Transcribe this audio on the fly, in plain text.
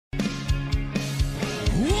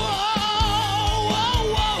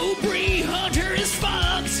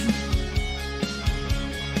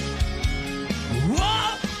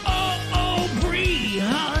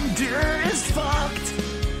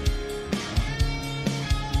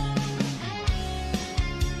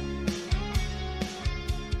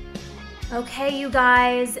Okay, you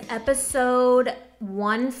guys, episode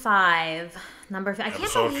 15, number 5.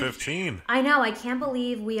 Episode 15. I know, I can't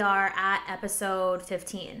believe we are at episode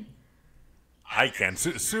 15. I can.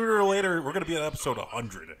 Sooner or later, we're going to be at episode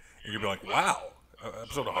 100. You're going to be like, wow,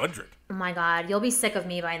 episode 100. Oh my God, you'll be sick of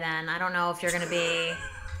me by then. I don't know if you're going to be,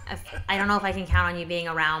 I don't know if I can count on you being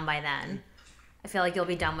around by then. I feel like you'll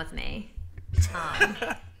be done with me.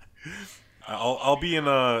 I'll be in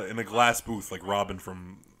a glass booth like Robin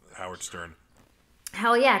from Howard Stern.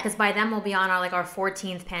 Hell yeah, because by then we'll be on our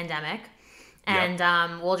 14th pandemic. And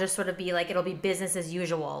Yep. We'll just sort of be like, it'll be business as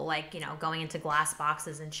usual, like, going into glass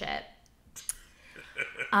boxes and shit.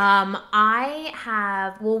 I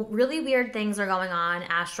have, really weird things are going on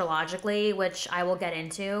astrologically, which I will get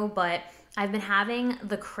into, but I've been having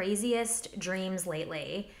the craziest dreams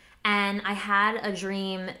lately. And I had a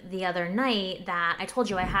dream the other night that I told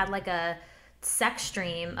you I had like a sex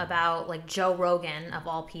dream about like Joe Rogan of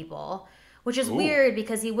all people, which is weird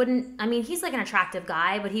because he wouldn't, I mean, he's like an attractive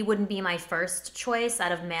guy, but he wouldn't be my first choice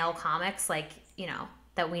out of male comics, like,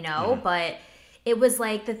 that we know. But it was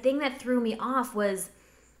like, the thing that threw me off was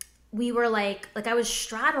we were like I was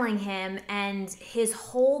straddling him and his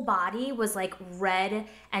whole body was like red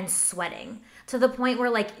and sweating to the point where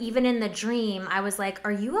like even in the dream I was like,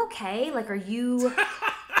 are you okay? Like, are you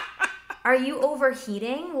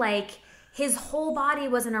overheating? Like, his whole body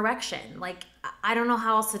was an erection. Like, I don't know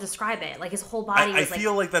how else to describe it. Like, his whole body was I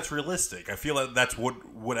feel like that's realistic. I feel like that's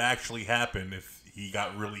what would actually happen if he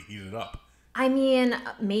got really heated up. I mean,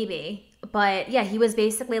 maybe. But yeah, he was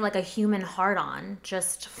basically like a human hard-on.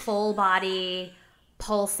 Just full body,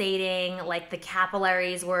 pulsating, like the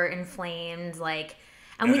capillaries were inflamed. Like,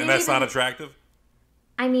 And that's not attractive?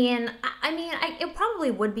 I mean, it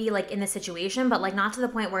probably would be like in the situation, but like not to the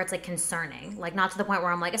point where it's like concerning. Like not to the point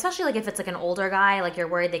where I'm like, especially like if it's like an older guy, like you're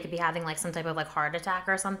worried they could be having like some type of like heart attack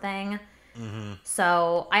or something. Mm-hmm.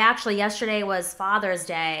 So I actually, yesterday was Father's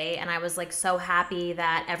Day and I was like so happy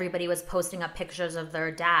that everybody was posting up pictures of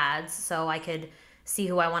their dads so I could see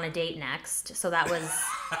who I want to date next. So that was,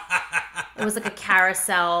 it was like a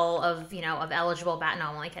carousel of, of eligible no,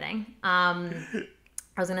 I'm only kidding.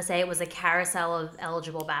 I was going to say it was a carousel of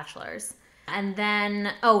eligible bachelors. And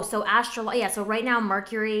then, so right now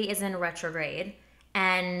Mercury is in retrograde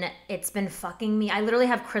and it's been fucking me. I literally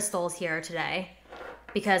have crystals here today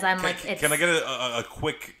because I'm Can I get a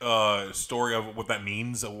quick story of what that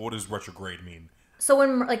means? What does retrograde mean? So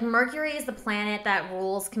when Mercury is the planet that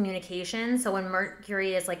rules communication. So when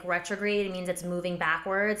Mercury is like retrograde, it means it's moving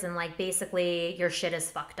backwards and like basically your shit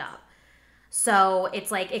is fucked up. So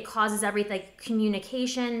it's like it causes everything, like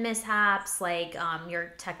communication mishaps, like your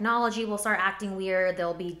technology will start acting weird.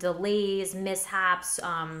 There'll be delays, mishaps.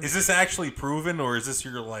 Is this actually proven, or is this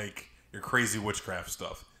your crazy witchcraft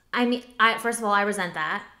stuff? I mean, first of all, I resent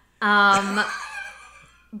that.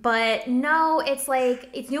 But no, it's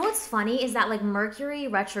like, what's funny is that like Mercury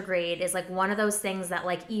retrograde is like one of those things that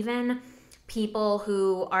like even people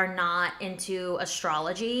who are not into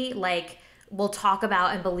astrology, like, will talk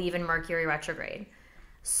about and believe in Mercury retrograde.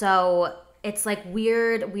 So it's like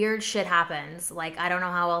weird shit happens. Like, I don't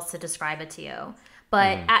know how else to describe it to you.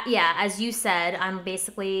 But as you said, I'm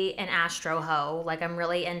basically an astro hoe. Like, I'm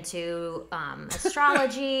really into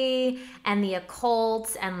astrology and the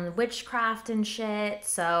occult and witchcraft and shit.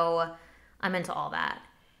 So I'm into all that.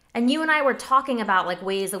 And you and I were talking about like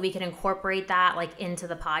ways that we can incorporate that like into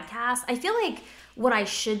the podcast. I feel like what I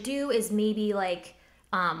should do is maybe like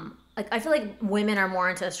I feel like women are more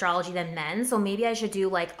into astrology than men, so maybe I should do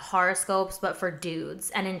like horoscopes but for dudes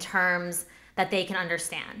and in terms that they can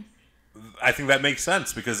understand. I think that makes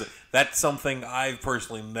sense because that's something I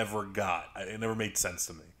personally never got. It never made sense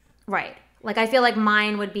to me. Right. Like, I feel like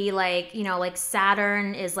mine would be like, like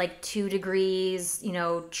Saturn is like 2 degrees,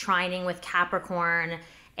 trining with Capricorn,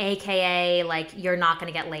 aka like you're not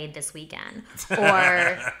going to get laid this weekend.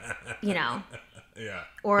 Or, Yeah.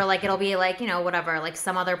 Or like it'll be like, whatever, like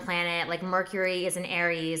some other planet, like Mercury is in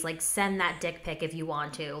Aries, like send that dick pic if you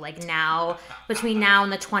want to. Like now, between now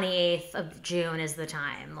and the 28th of June is the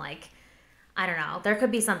time. Like, I don't know. There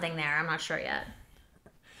could be something there. I'm not sure yet.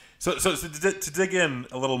 So to dig in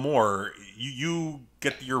a little more, you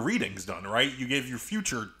get your readings done, right? You gave your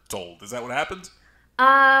future told. Is that what happens?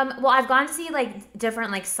 Well, I've gone to see like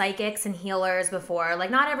different like psychics and healers before. Like,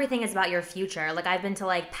 not everything is about your future. Like, I've been to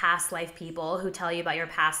like past life people who tell you about your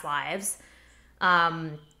past lives,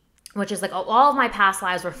 which is like all of my past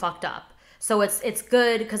lives were fucked up. So it's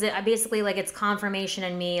good because it basically like it's confirmation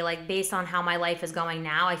in me, like based on how my life is going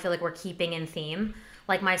now. I feel like we're keeping in theme.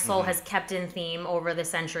 Like, my soul has kept in theme over the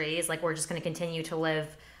centuries. Like, we're just going to continue to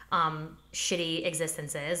live shitty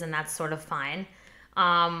existences, and that's sort of fine.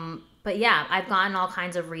 But yeah, I've gotten all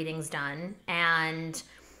kinds of readings done. And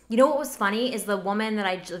you know what was funny is the woman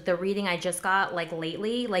the reading I just got like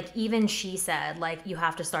lately, like even she said like you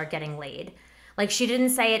have to start getting laid. Like she didn't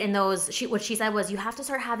say it in those, what she said was you have to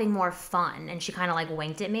start having more fun. And she kind of like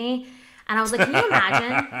winked at me. And I was like, can you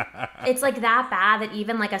imagine? It's like that bad that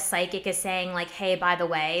even like a psychic is saying like, hey, by the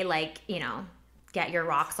way, like, get your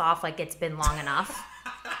rocks off. Like it's been long enough.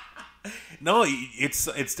 No, it's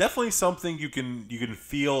definitely something you can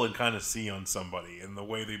feel and kind of see on somebody and the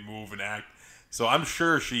way they move and act. So I'm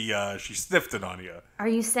sure she sniffed it on you. Are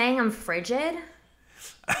you saying I'm frigid?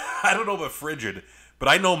 I don't know about frigid, but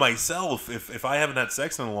I know myself. If I haven't had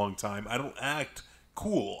sex in a long time, I don't act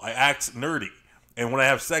cool. I act nerdy, and when I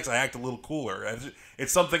have sex, I act a little cooler.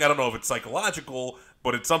 It's something, I don't know if it's psychological,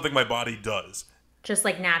 but it's something my body does. Just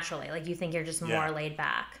like naturally, like you think you're just more laid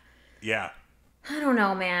back. Yeah. I don't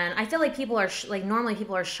know, man. I feel like people are normally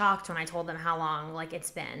people are shocked when I told them how long like it's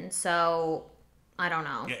been. So I don't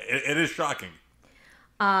know. Yeah, it is shocking.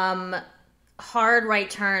 Hard right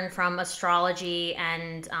turn from astrology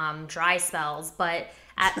and dry spells, but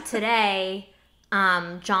today,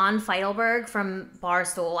 John Feitelberg from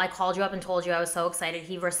Barstool, I called you up and told you I was so excited.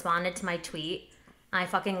 He responded to my tweet. I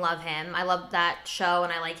fucking love him. I love that show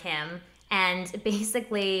and I like him. And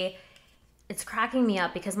basically, it's cracking me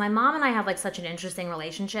up because my mom and I have like such an interesting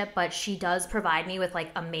relationship, but she does provide me with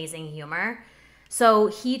like amazing humor. So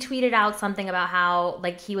he tweeted out something about how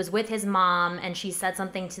like he was with his mom and she said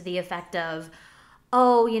something to the effect of,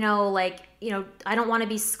 oh, I don't want to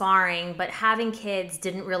be scarring, but having kids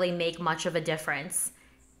didn't really make much of a difference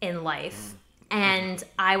in life. And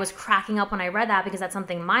I was cracking up when I read that because that's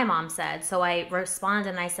something my mom said. So I responded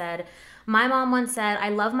and I said, my mom once said, I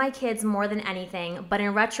love my kids more than anything, but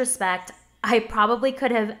in retrospect, I probably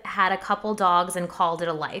could have had a couple dogs and called it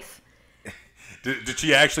a life. Did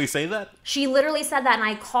she actually say that? She literally said that, and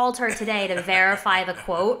I called her today to verify the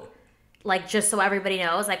quote. Like, just so everybody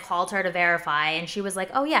knows, I called her to verify, and she was like,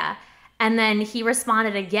 oh, yeah. And then he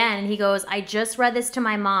responded again, and he goes, I just read this to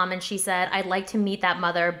my mom, and she said, I'd like to meet that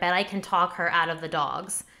mother. Bet I can talk her out of the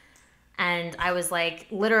dogs. And I was like,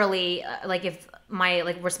 literally, if my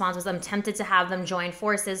response was, I'm tempted to have them join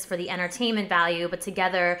forces for the entertainment value, but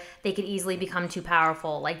together they could easily become too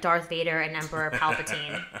powerful, like Darth Vader and Emperor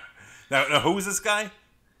Palpatine. Now, who is this guy?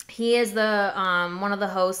 He is the one of the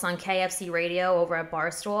hosts on KFC Radio over at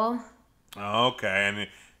Barstool. Okay, and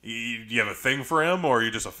do you have a thing for him, or are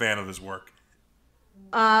you just a fan of his work?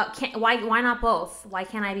 Why not both? Why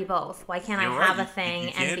can't I be both? Why can't I have a thing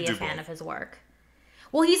and be a fan of his work?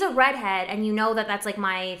 Well, he's a redhead, and you know that's like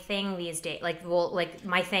my thing these days.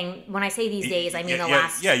 My thing. When I say these days, I mean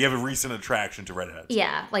last. Yeah, you have a recent attraction to redheads.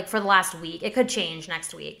 Yeah, like for the last week. It could change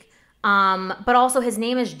next week. But also his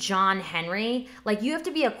name is John Henry. Like, you have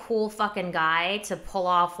to be a cool fucking guy to pull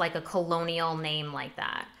off like a colonial name like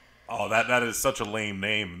that. Oh, that is such a lame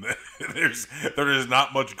name. there is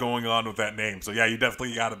not much going on with that name. So yeah, you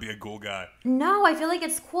definitely got to be a cool guy. No, I feel like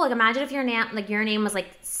it's cool. Like, imagine if your name was like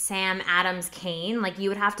Sam Adams Kane. Like, you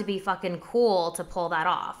would have to be fucking cool to pull that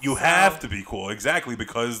off. You have to be cool, exactly,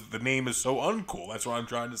 because the name is so uncool. That's what I'm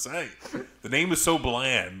trying to say. The name is so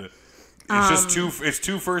bland. It's just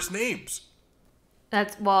two first names.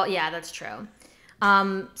 That's true.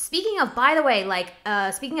 Speaking of, by the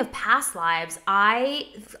way, speaking of past lives, I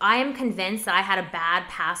am convinced that I had a bad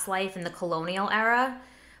past life in the colonial era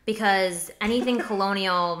because anything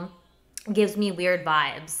colonial gives me weird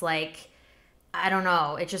vibes. Like, I don't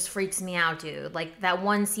know, it just freaks me out, dude. Like that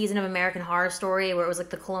one season of American Horror Story where it was like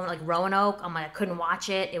the colonial, like Roanoke. I'm like, I couldn't watch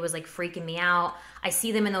it. It was like freaking me out. I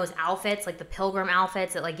see them in those outfits, like the pilgrim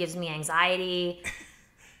outfits. It like gives me anxiety.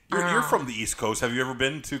 You're from the East Coast. Have you ever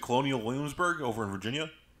been to Colonial Williamsburg over in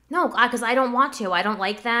Virginia? No, because I don't want to. I don't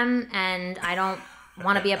like them, and I don't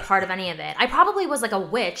want to be a part of any of it. I probably was like a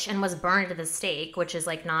witch and was burned at the stake, which is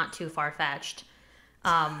like not too far-fetched.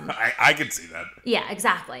 I could see that. Yeah,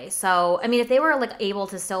 exactly. So, I mean, if they were like able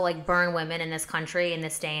to still like burn women in this country in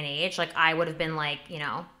this day and age, like I would have been like,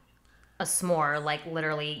 a s'more like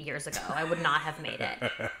literally years ago. I would not have made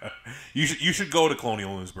it. You should go to Colonial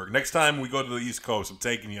Williamsburg. Next time we go to the East Coast, I'm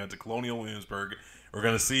taking you to Colonial Williamsburg. We're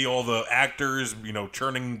going to see all the actors,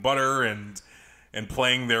 churning butter and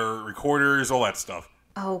playing their recorders, all that stuff.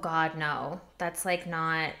 Oh God, no. That's like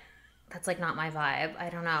not my vibe. I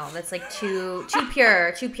don't know. That's like too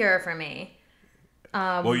pure for me.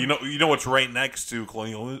 Well, you know what's right next to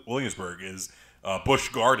Colonial Williamsburg is Busch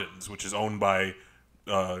Gardens, which is owned by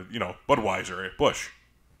Budweiser at Busch.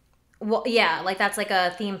 Well, yeah, like that's like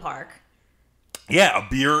a theme park. Yeah, a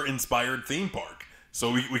beer-inspired theme park.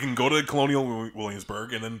 So we can go to Colonial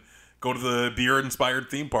Williamsburg and then go to the beer-inspired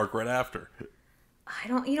theme park right after. I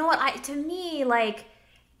don't. You know what? To me, like,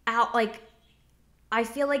 out like. I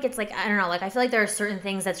feel like it's like, I don't know, like I feel like there are certain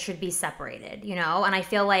things that should be separated, you know? And I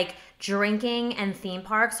feel like drinking and theme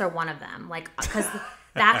parks are one of them. Like cuz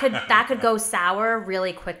that could go sour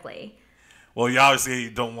really quickly. Well, you obviously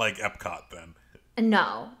don't like Epcot then.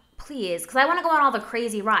 No, please, cuz I want to go on all the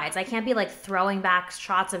crazy rides. I can't be like throwing back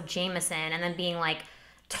shots of Jameson and then being like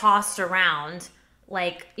tossed around,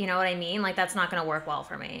 like, you know what I mean? Like that's not going to work well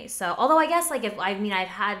for me. So, although I guess like if I've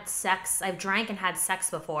had sex, I've drank and had sex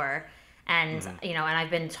before. And, you know, and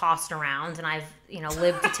I've been tossed around and I've, you know,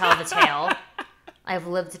 lived to tell the tale. I've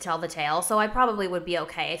lived to tell the tale. So I probably would be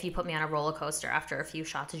okay if you put me on a roller coaster after a few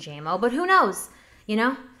shots of JMO. But who knows? You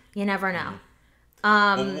know? You never know.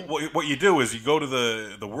 Well, what you do is you go to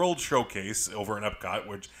the World Showcase over in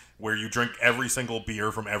Epcot, where you drink every single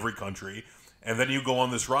beer from every country. And then you go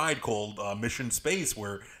on this ride called Mission Space,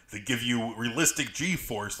 where they give you realistic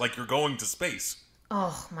G-force like you're going to space.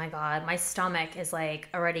 Oh my God, my stomach is like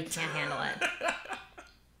already can't handle it.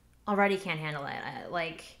 Already can't handle it.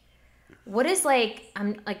 Like, what is like?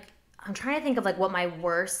 I'm trying to think of like what my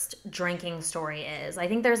worst drinking story is. I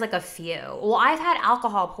think there's like a few. Well, I've had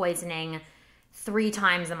alcohol poisoning 3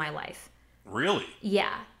 times in my life. Really?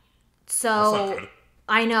 Yeah. So that's not good.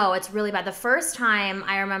 I know it's really bad. The first time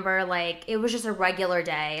I remember like it was just a regular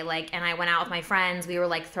day, like, and I went out with my friends. We were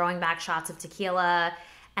like throwing back shots of tequila.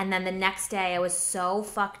 And then the next day I was so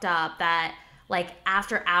fucked up that like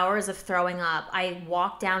after hours of throwing up, I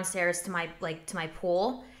walked downstairs to my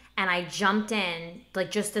pool and I jumped in like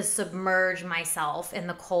just to submerge myself in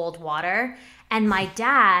the cold water. And my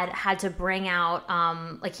dad had to bring out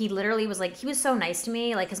like he literally was like, he was so nice to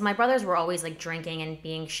me, like, because my brothers were always like drinking and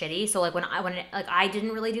being shitty. So like when I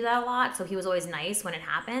didn't really do that a lot, so he was always nice when it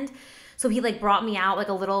happened. So he like brought me out like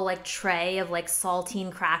a little like tray of like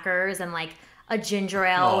saltine crackers and like a ginger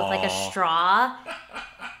ale with like a straw,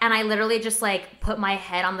 and I literally just like put my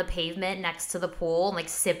head on the pavement next to the pool and like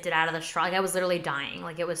sipped it out of the straw. Like I was literally dying.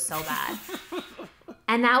 Like it was so bad.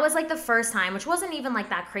 And that was like the first time, which wasn't even like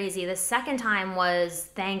that crazy. The second time was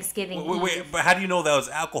Thanksgiving Eve. Wait, but how do you know that was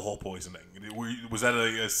alcohol poisoning? Was that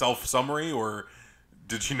a self-summary, or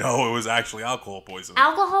did you know it was actually alcohol poisoning?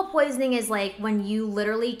 Alcohol poisoning is like when you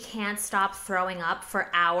literally can't stop throwing up for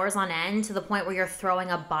hours on end to the point where you're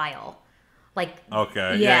throwing up bile. Like,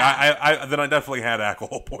 okay, yeah, I then I definitely had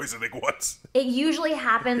alcohol poisoning once. It usually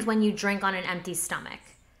happens when you drink on an empty stomach,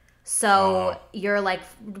 so you're like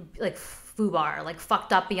foobar, like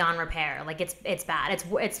fucked up beyond repair. Like it's bad.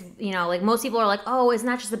 It's you know, like most people are like, oh, isn't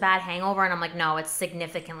that just a bad hangover? And I'm like, no, it's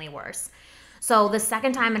significantly worse. So the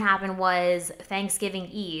second time it happened was Thanksgiving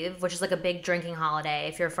Eve, which is like a big drinking holiday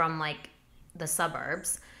if you're from like the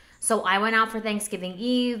suburbs. So I went out for Thanksgiving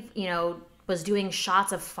Eve, you know, was doing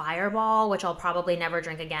shots of Fireball, which I'll probably never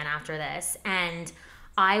drink again after this. And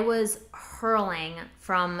I was hurling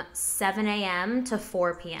from 7 a.m. to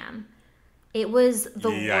 4 p.m. It was the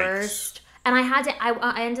worst. And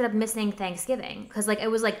I ended up missing Thanksgiving because like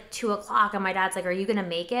it was like 2 o'clock and my dad's like, are you going to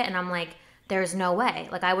make it? And I'm like, there's no way.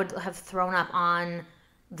 Like I would have thrown up on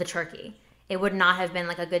the turkey. It would not have been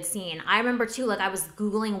like a good scene. I remember too, like I was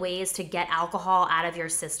Googling ways to get alcohol out of your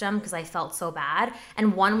system because I felt so bad.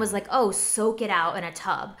 And one was like, oh, soak it out in a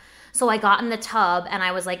tub. So I got in the tub and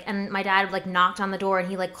I was like, and my dad like knocked on the door and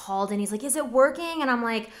he like called and he's like, is it working? And I'm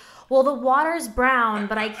like, well, the water's brown,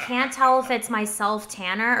 but I can't tell if it's my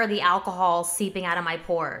self-tanner or the alcohol seeping out of my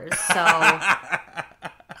pores. So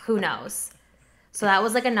who knows? So that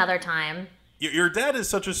was like another time. Your dad is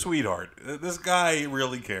such a sweetheart. This guy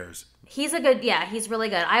really cares. He's really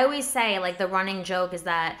good. I always say, like, the running joke is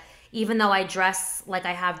that even though I dress like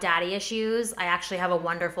I have daddy issues, I actually have a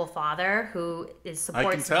wonderful father who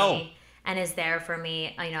supports me and is there for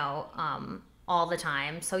me, you know, all the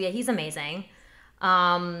time. So yeah, he's amazing.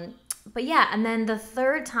 But yeah, and then the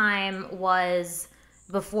third time was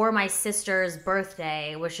before my sister's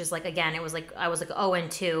birthday, which is like, again, it was like I was like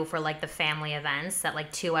 0-2 for like the family events. That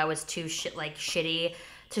like 2 I was too shitty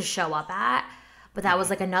to show up at. But that was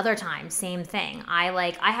like another time, same thing.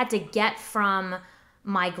 I had to get from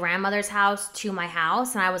my grandmother's house to my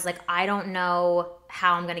house, and I was like, I don't know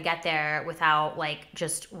how I'm gonna get there without like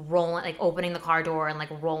just rolling, like opening the car door and like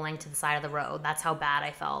rolling to the side of the road. That's how bad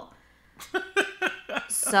I felt.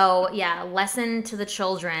 So yeah, lesson to the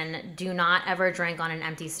children: do not ever drink on an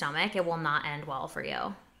empty stomach. It will not end well for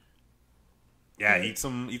you. Yeah, eat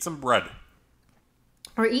some bread.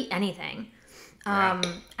 Or eat anything. Yeah.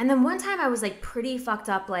 And then one time I was like pretty fucked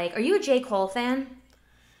up. Like, are you a J.Cole fan?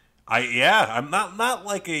 I'm not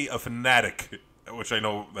like a fanatic, which I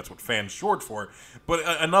know that's what fan's short for, but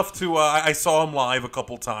enough to I saw him live a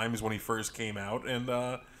couple times when he first came out, and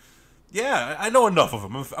Yeah, I know enough of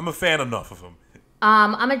him. I'm a fan enough of him.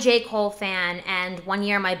 I'm a J.Cole fan, and one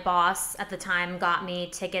year my boss at the time got me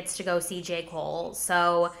tickets to go see J.Cole.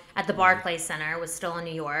 So at the Barclays Center, was still in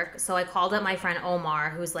New York. So I called up my friend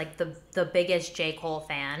Omar, who's like the biggest J.Cole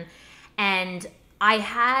fan, and I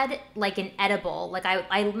had like an edible. Like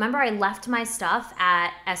I remember I left my stuff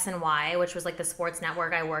at SNY, which was like the sports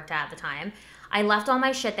network I worked at the time. I left all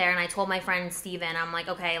my shit there, and I told my friend Steven, I'm like,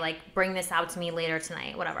 okay, like bring this out to me later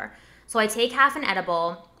tonight, whatever. So I take half an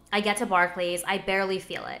edible. I get to Barclays. I barely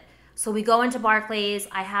feel it. So we go into Barclays.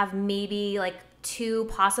 I have maybe like 2,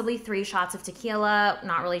 possibly 3 shots of tequila.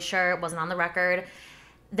 Not really sure. It wasn't on the record.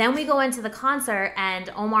 Then we go into the concert, and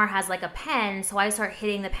Omar has like a pen. So I start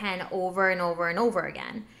hitting the pen over and over and over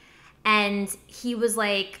again. And he was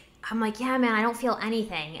like, I'm like, yeah, man, I don't feel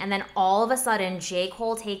anything. And then all of a sudden, J.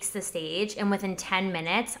 Cole takes the stage. And within 10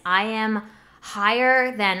 minutes, I am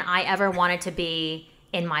higher than I ever wanted to be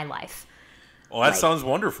in my life. Well, that sounds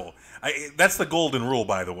wonderful. That's the golden rule,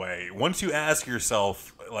 by the way. Once you ask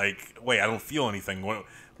yourself, like, wait, I don't feel anything.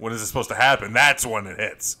 When is this supposed to happen? That's when it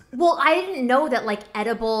hits. Well, I didn't know that, like,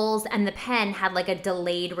 edibles and the pen had, like, a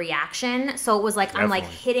delayed reaction. So it was like, Definitely. I'm, like,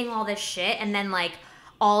 hitting all this shit. And then, like,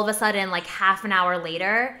 all of a sudden, like, half an hour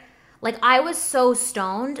later, like, I was so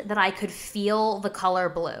stoned that I could feel the color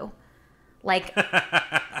blue. Like...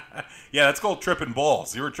 Yeah, that's called tripping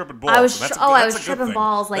balls. You were tripping balls. I was tripping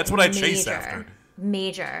balls, like, that's what I chased after.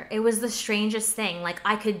 Major. It was the strangest thing. Like,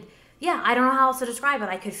 I don't know how else to describe it.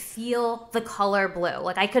 I could feel the color blue.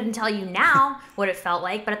 Like, I couldn't tell you now what it felt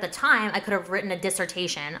like, but at the time, I could have written a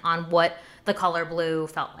dissertation on what the color blue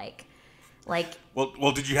felt like. Like,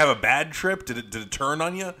 well, did you have a bad trip? Did it turn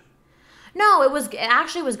on you? No, it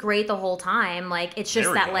actually was great the whole time. Like, it's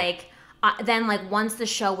just that, like, then, like, once the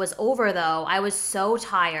show was over, though, I was so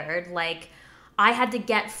tired. Like, I had to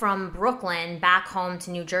get from Brooklyn back home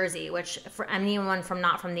to New Jersey, which for anyone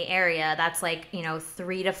not from the area, that's like,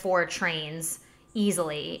 3 to 4 trains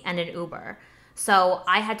easily and an Uber. So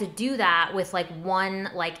I had to do that with like one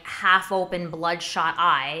like half open bloodshot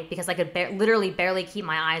eye because I could literally barely keep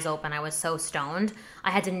my eyes open. I was so stoned.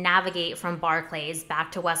 I had to navigate from Barclays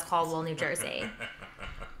back to West Caldwell, New Jersey.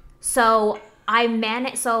 So I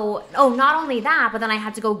managed. So, not only that, but then I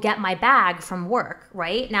had to go get my bag from work.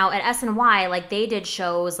 Right now at SNY, like they did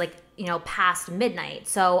shows like past midnight.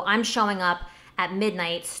 So I'm showing up at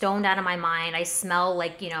midnight, stoned out of my mind. I smell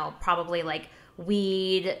like probably like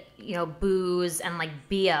weed, booze, and like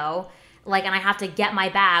BO. Like, and I have to get my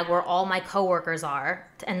bag where all my coworkers are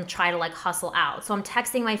and try to like hustle out. So I'm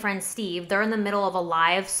texting my friend Steve. They're in the middle of a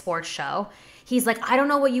live sports show. He's like, I don't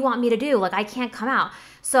know what you want me to do. Like, I can't come out.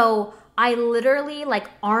 So I literally like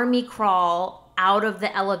army crawl out of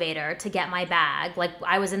the elevator to get my bag. Like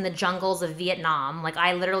I was in the jungles of Vietnam. Like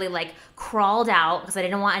I literally like crawled out because I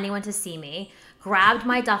didn't want anyone to see me, grabbed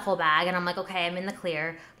my duffel bag, and I'm like, okay, I'm in the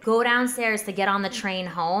clear. Go downstairs to get on the train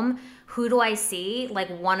home. Who do I see? Like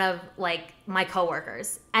one of like my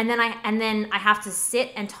coworkers. And then I have to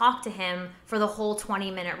sit and talk to him for the whole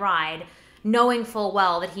 20-minute ride, knowing full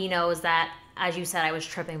well that he knows that, as you said, I was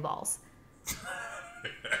tripping balls.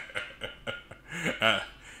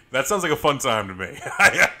 That sounds like a fun time to me.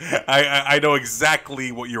 I know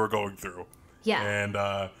exactly what you were going through. Yeah. And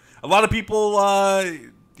a lot of people,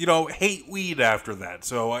 hate weed after that.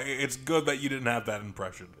 So it's good that you didn't have that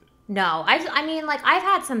impression. No, I mean, like, I've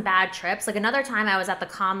had some bad trips. Like, another time I was at the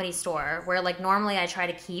Comedy Store where, like, normally I try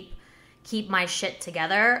to keep my shit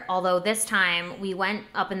together. Although this time we went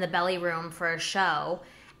up in the belly room for a show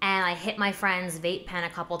and I hit my friend's vape pen a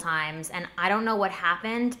couple times. And I don't know what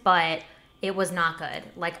happened, but it was not good.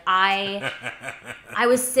 Like, I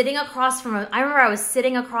was sitting across from I remember I was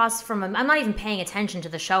sitting across from I'm not even paying attention to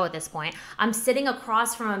the show at this point. I'm sitting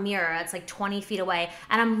across from a mirror that's like 20 feet away,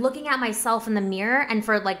 and I'm looking at myself in the mirror, and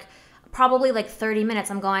for like probably like 30 minutes,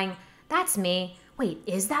 I'm going, that's me. Wait,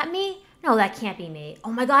 is that me? No, that can't be me.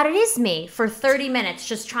 Oh my God, it is me. For 30 minutes,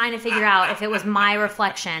 just trying to figure out if it was my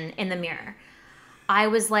reflection in the mirror. I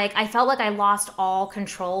was like, I felt like I lost all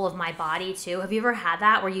control of my body too. Have you ever had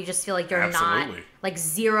that where you just feel like you're Absolutely. not, like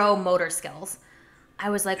zero motor skills? I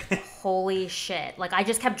was like, holy shit. Like I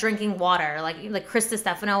just kept drinking water. Like Chris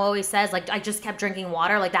Stefano always says, like I just kept drinking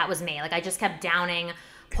water. Like that was me. Like I just kept downing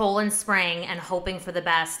Poland Spring and hoping for the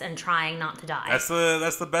best and trying not to die. That's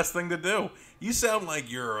the best thing to do. You sound like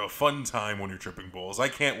you're a fun time when you're tripping balls. I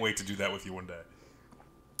can't wait to do that with you one day.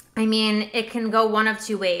 I mean, it can go one of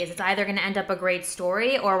two ways. It's either going to end up a great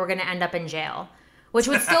story or we're going to end up in jail, which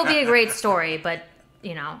would still be a great story, but,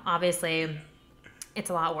 obviously it's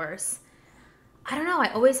a lot worse. I don't know.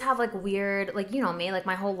 I always have like weird, like you know me, like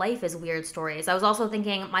my whole life is weird stories. I was also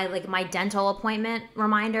thinking my dental appointment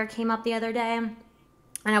reminder came up the other day, and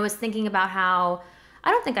I was thinking about how I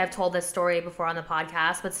don't think I've told this story before on the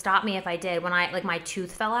podcast, but stop me if I did. When I like my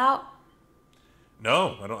tooth fell out.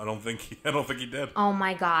 No, I don't think he did. Oh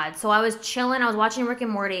my god! So I was chilling. I was watching Rick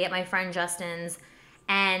and Morty at my friend Justin's,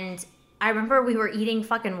 and I remember we were eating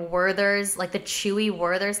fucking Werther's, like the chewy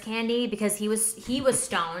Werther's candy, because he was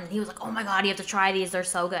stoned. He was like, "Oh my god, you have to try these. They're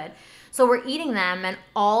so good." So we're eating them, and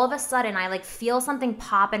all of a sudden, I like feel something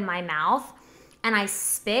pop in my mouth, and I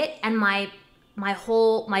spit, and my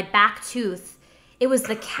back tooth, it was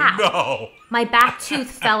the cap. No. My back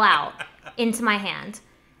tooth fell out into my hand,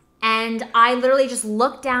 and I literally just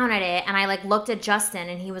looked down at it, and I like looked at Justin,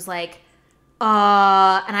 and he was like,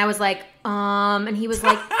 and I was like, and he was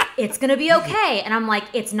like, it's gonna be okay. And I'm like,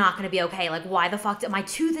 it's not gonna be okay. Like, why the fuck did my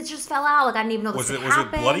tooth just fell out? Like, I didn't even know this could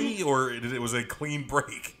happen. Was it bloody or was it a clean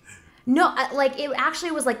break? No, like it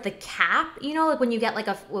actually was like the cap, you know, like when you get like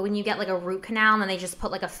a root canal and then they just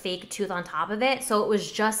put like a fake tooth on top of it. So it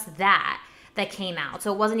was just that came out.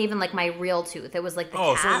 So it wasn't even like my real tooth. It was like the cap.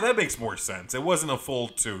 Oh, so that makes more sense. It wasn't a full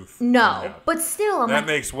tooth. No, but still, that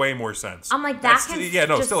makes way more sense. I'm like, that's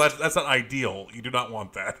not ideal. You do not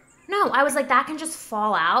want that. No, I was like, that can just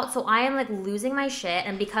fall out. So I am like losing my shit.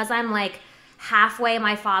 And because I'm like halfway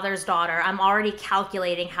my father's daughter, I'm already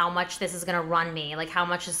calculating how much this is going to run me, like how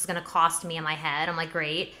much this is going to cost me in my head. I'm like,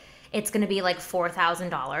 great. It's going to be like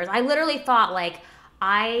 $4,000. I literally thought like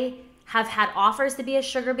I have had offers to be a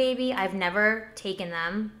sugar baby. I've never taken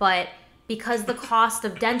them, but because the cost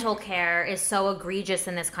of dental care is so egregious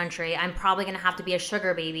in this country, I'm probably going to have to be a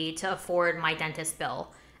sugar baby to afford my dentist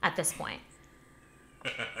bill at this point.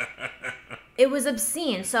 It was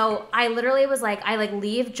obscene. So I literally was like, I like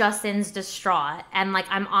leave Justin's distraught, and like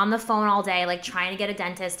I'm on the phone all day, like trying to get a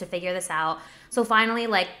dentist to figure this out. So finally,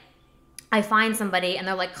 like I find somebody and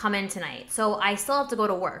they're like, come in tonight. So I still have to go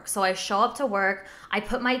to work. So I show up to work. I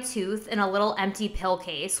put my tooth in a little empty pill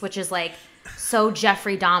case, which is like so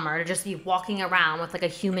Jeffrey Dahmer to just be walking around with like a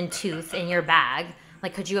human tooth in your bag.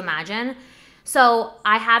 Like, could you imagine? So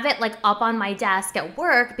I have it like up on my desk at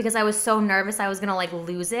work because I was so nervous I was gonna like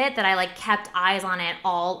lose it that I like kept eyes on it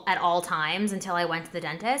at all times until I went to the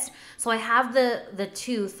dentist. So I have the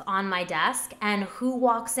tooth on my desk, and who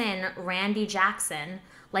walks in? Randy Jackson,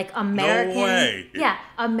 like American. No way. Yeah,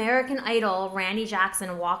 American Idol. Randy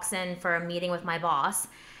Jackson walks in for a meeting with my boss,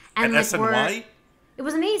 and like SNY? It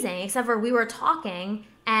was amazing, except for we were talking.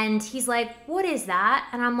 And he's like, what is that?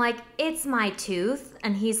 And I'm like, it's my tooth.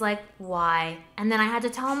 And he's like, why? And then I had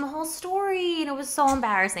to tell him the whole story, and it was so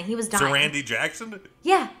embarrassing. He was dying. So Randy Jackson?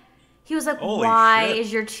 Yeah. He was like, holy why shit.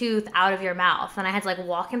 is your tooth out of your mouth? And I had to like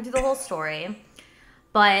walk him through the whole story.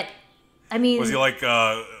 But, I mean. Was he like,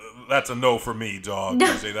 that's a no for me, dog? Did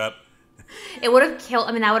you say that? It would have killed.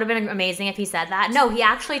 I mean, that would have been amazing if he said that. No, he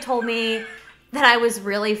actually told me that I was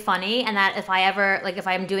really funny, and that if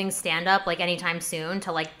I'm doing stand-up like anytime soon,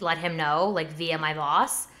 to like let him know like via my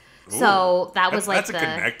boss. Ooh, so that's a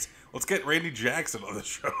connect. Let's get Randy Jackson on the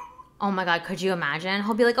show. Oh my god, could you imagine?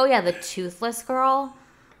 He'll be like, oh yeah, the toothless girl.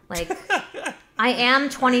 Like, I am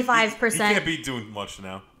 25%. You can't be doing much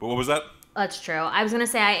now. But what was that? That's true. I was gonna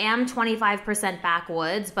say I am 25%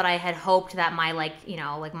 backwoods, but I had hoped that my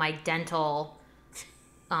my dental,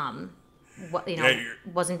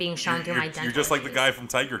 wasn't being shown through my dental. You're just like the guy from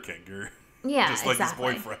Tiger King. You're just like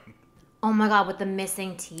exactly. his boyfriend. Oh my god, with the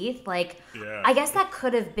missing teeth. Like, yeah. I guess that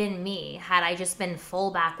could have been me had I just been full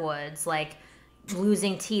backwoods. Like,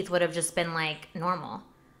 losing teeth would have just been like normal.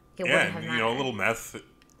 It wouldn't have mattered. A little meth.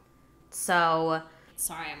 So,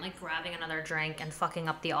 sorry, I'm like grabbing another drink and fucking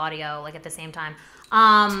up the audio like at the same time.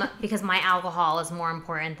 Because my alcohol is more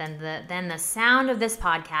important than the sound of this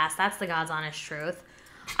podcast. That's the God's honest truth.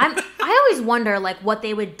 I always wonder like what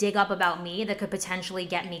they would dig up about me that could potentially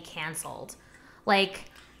get me canceled. Like,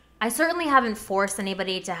 I certainly haven't forced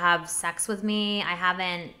anybody to have sex with me. I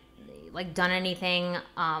haven't like done anything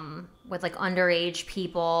with like underage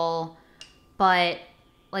people, but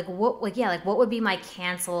like what would be my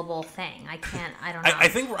cancelable thing? I don't know.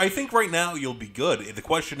 I think right now you'll be good. The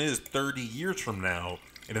question is 30 years from now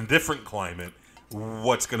in a different climate,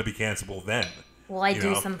 what's going to be cancelable then? Will I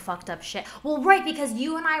do some fucked up shit? Well, right, because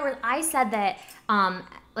you and I said that,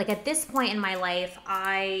 like at this point in my life,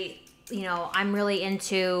 I'm really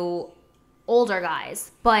into older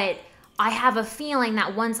guys, but I have a feeling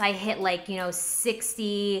that once I hit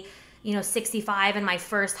 60, 65 and my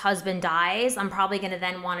first husband dies, I'm probably going to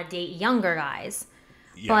then want to date younger guys.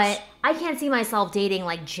 Yes. But I can't see myself dating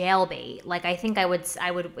like jailbait. Like I think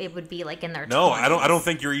it would be like in their 20s. I don't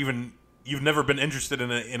think you're even you've never been interested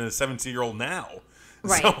in a 17-year-old now.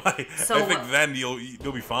 Right. So I So think then you'll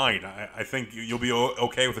be fine. I think you'll be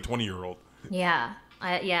okay with a 20-year-old. yeah,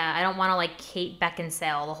 I don't want to like Kate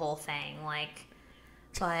Beckinsale the whole thing, like,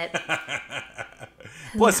 but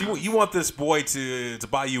Plus, you want this boy to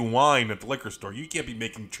buy you wine at the liquor store. You can't be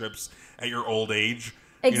making trips at your old age,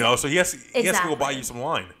 So he has to go buy you some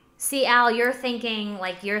wine. See, Al, you're thinking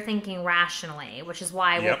rationally, which is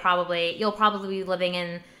why you'll probably be living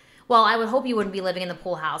in. Well, I would hope you wouldn't be living in the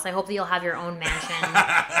pool house. I hope that you'll have your own mansion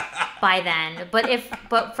by then.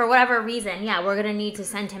 But for whatever reason, yeah, we're gonna need to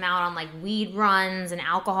send him out on like weed runs and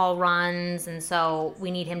alcohol runs, and so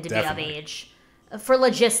we need him to be of age for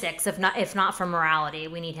logistics, if not for morality.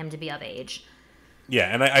 We need him to be of age.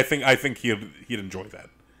 Yeah, and I think he'd enjoy that.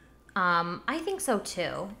 I think so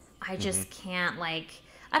too. I just can't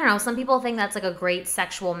I don't know. Some people think that's like a great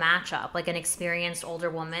sexual matchup, like an experienced older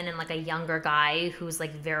woman and like a younger guy who's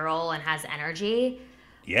like virile and has energy.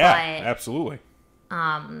 Yeah, absolutely.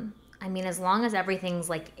 I mean, as long as everything's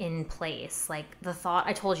like in place, like the thought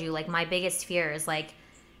I told you, like my biggest fear is like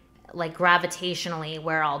gravitationally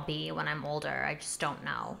where I'll be when I'm older. I just don't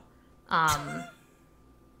know.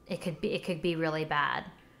 It could be really bad.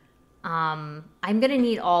 I'm gonna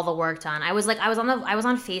need all the work done. I was on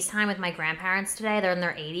FaceTime with my grandparents today. They're in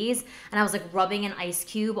their 80s, and I was like rubbing an ice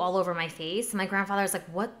cube all over my face. And my grandfather was like,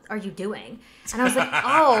 "What are you doing?" And I was like,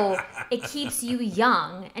 "Oh, it keeps you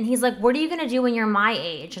young." And he's like, "What are you gonna do when you're my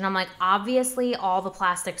age?" And I'm like, "Obviously, all the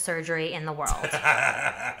plastic surgery in the world.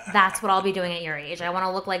 That's what I'll be doing at your age. I want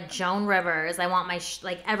to look like Joan Rivers. I want my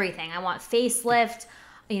everything. I want facelift,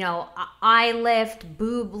 eye lift,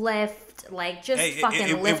 boob lift." Like just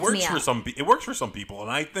fucking lift me up. It works for some people,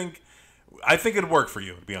 and I think it'd work for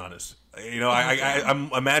you, to be honest.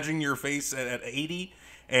 I'm imagining your face at 80,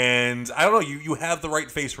 and I don't know. You have the right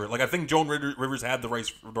face for it. Like I think Joan Rivers had the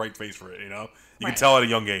right face for it. You can tell at a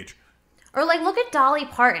young age. Or like look at Dolly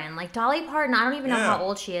Parton. Like Dolly Parton, I don't even know how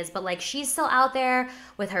old she is, but like she's still out there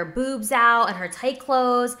with her boobs out and her tight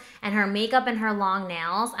clothes and her makeup and her long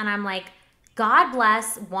nails, and I'm like, God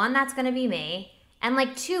bless. One, that's gonna be me. And,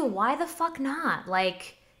 like, two, why the fuck not?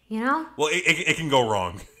 Like, Well, it can go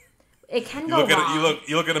wrong. It can go wrong.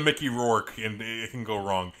 You look at a Mickey Rourke, and it can go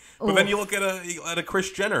wrong. But then you look at a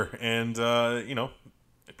Kris Jenner, and, a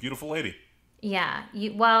beautiful lady. Yeah.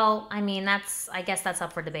 I guess that's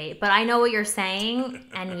up for debate. But I know what you're saying,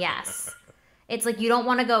 and yes. It's like you don't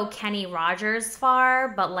want to go Kenny Rogers far,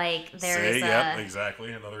 but, like,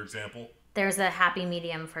 exactly. Another example. There's a happy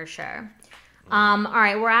medium for sure. All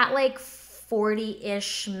right, we're at, like,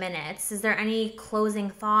 40-ish minutes. Is there any closing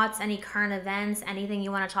thoughts, any current events, anything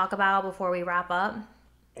you want to talk about before we wrap up?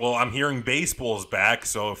 Well, I'm hearing baseball's back,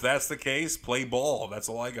 so if that's the case, play ball. That's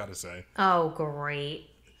all I got to say. Oh, great.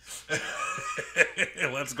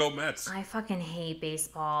 Let's go Mets. I fucking hate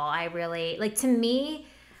baseball. I really, to me,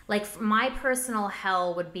 my personal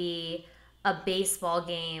hell would be a baseball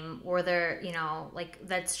game where they're,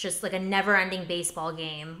 that's just like a never-ending baseball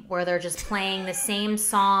game where they're just playing the same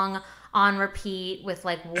song on repeat with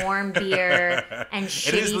like warm beer and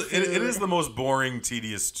shitty food. It is the most boring,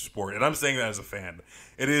 tedious sport, and I'm saying that as a fan.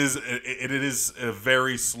 It is a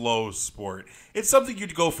very slow sport. It's something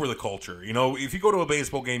you'd go for the culture. If you go to a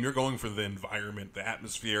baseball game, you're going for the environment, the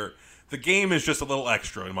atmosphere. The game is just a little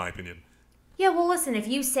extra, in my opinion. Yeah, well, listen, if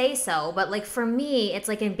you say so, but like for me, it's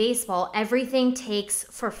like in baseball, everything takes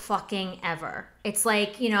for fucking ever. It's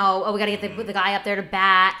like, we got to get the guy up there to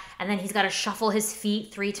bat, and then he's got to shuffle his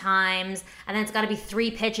feet 3 times, and then it's got to be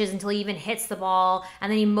 3 pitches until he even hits the ball,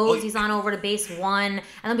 and then he moseys on over to base 1, and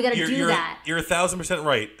then we got to do that. You're 1,000%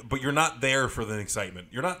 right, but you're not there for the excitement.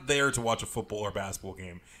 You're not there to watch a football or basketball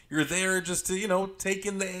game. You're there just to, take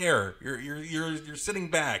in the air. You're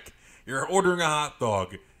sitting back. You're ordering a hot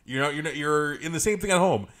dog. You're in the same thing at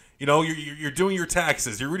home. You're doing your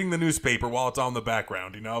taxes. You're reading the newspaper while it's on the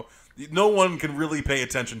background. No one can really pay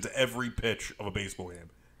attention to every pitch of a baseball game.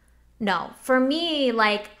 No, for me,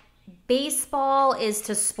 baseball is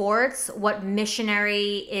to sports what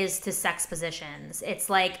missionary is to sex positions. It's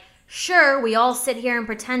like, sure, we all sit here and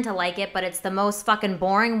pretend to like it, but it's the most fucking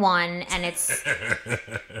boring one, and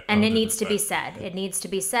and it needs to be said. It needs to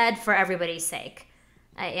be said for everybody's sake.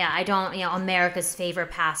 I don't, America's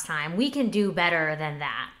favorite pastime. We can do better than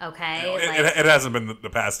that, okay? It hasn't been the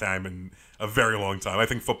pastime in a very long time. I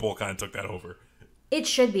think football kind of took that over. It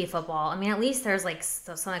should be football. I mean, at least there's,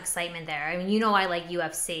 some excitement there. I mean, I like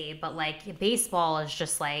UFC, but, baseball is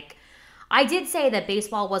just, I did say that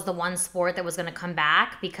baseball was the one sport that was going to come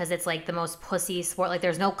back because it's, the most pussy sport.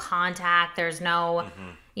 There's no contact. There's no,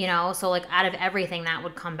 so, out of everything, that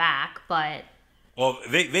would come back, but... Well,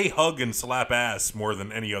 they hug and slap ass more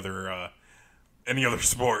than any other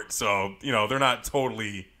sport. So, they're not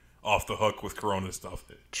totally off the hook with Corona stuff.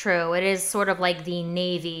 True. It is sort of like the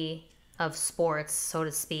Navy of sports, so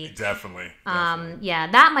to speak. Definitely.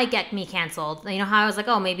 Yeah, that might get me canceled. You know how I was like,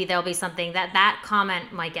 oh, maybe there'll be something that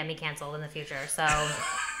comment might get me canceled in the future. So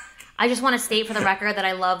I just want to state for the record that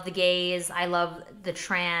I love the gays, I love the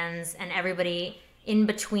trans, and everybody in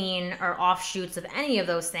between or offshoots of any of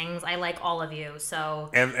those things. I like all of you.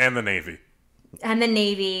 So and the Navy. And the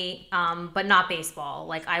Navy, but not baseball.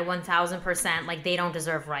 Like, I 1000%, like, they don't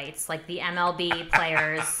deserve rights. Like, the MLB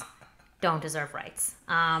players don't deserve rights.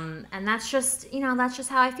 And that's just, that's just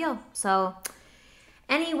how I feel. So,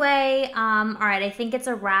 anyway, all right, I think it's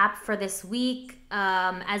a wrap for this week.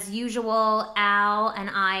 As usual, Al and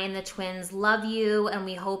I and the twins love you, and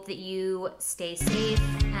we hope that you stay safe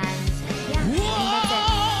and